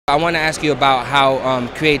I want to ask you about how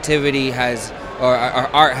creativity has, or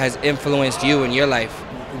art has influenced you in your life.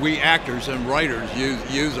 We actors and writers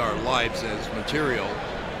use our lives as material,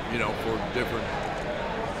 you know, for different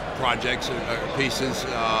projects or pieces,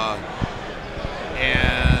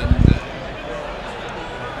 and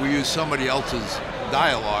we use somebody else's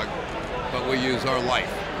dialogue, but we use our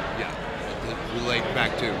life, yeah, to relate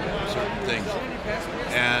back to certain things,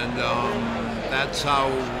 and that's how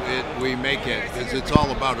we make it, because it's all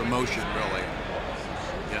about emotion, really.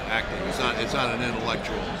 You know, acting. It's not an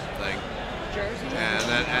intellectual thing, and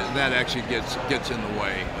that actually gets in the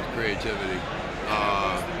way of creativity.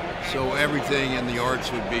 So everything in the arts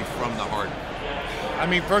would be from the heart. I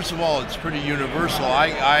mean, first of all, it's pretty universal.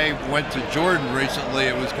 I went to Jordan recently.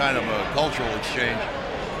 It was kind of a cultural exchange,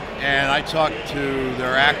 and I talked to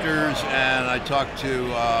their actors and I talked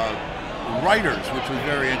to writers, which was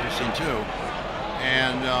very interesting too.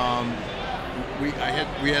 And we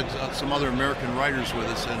had some other American writers with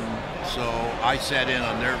us, and so I sat in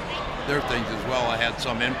on their things as well. I had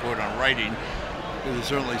some input on writing. It was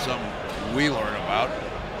certainly something we learn about,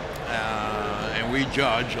 and we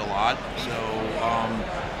judge a lot. So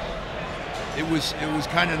it was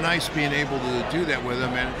kind of nice being able to do that with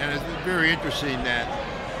them, and it's very interesting that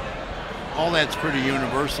all that's pretty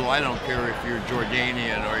universal. I don't care if you're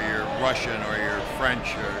Jordanian or you're Russian or you're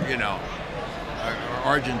French or, you know, or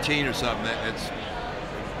Argentine or something.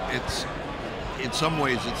 It's in some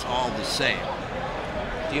ways it's all the same.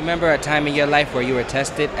 Do you remember a time in your life where you were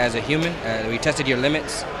tested as a human? Where you tested your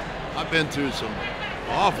limits? I've been through some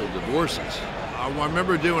awful divorces. I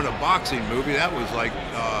remember doing a boxing movie. That was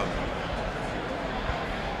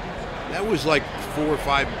like 4 or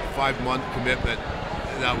 5 month commitment.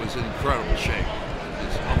 That was in incredible shape,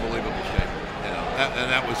 just unbelievable shape. You know,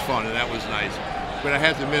 and that was fun and that was nice. But I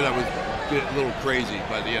have to admit, I was getting a little crazy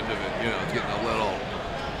by the end of it. You know, getting a little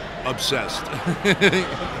obsessed.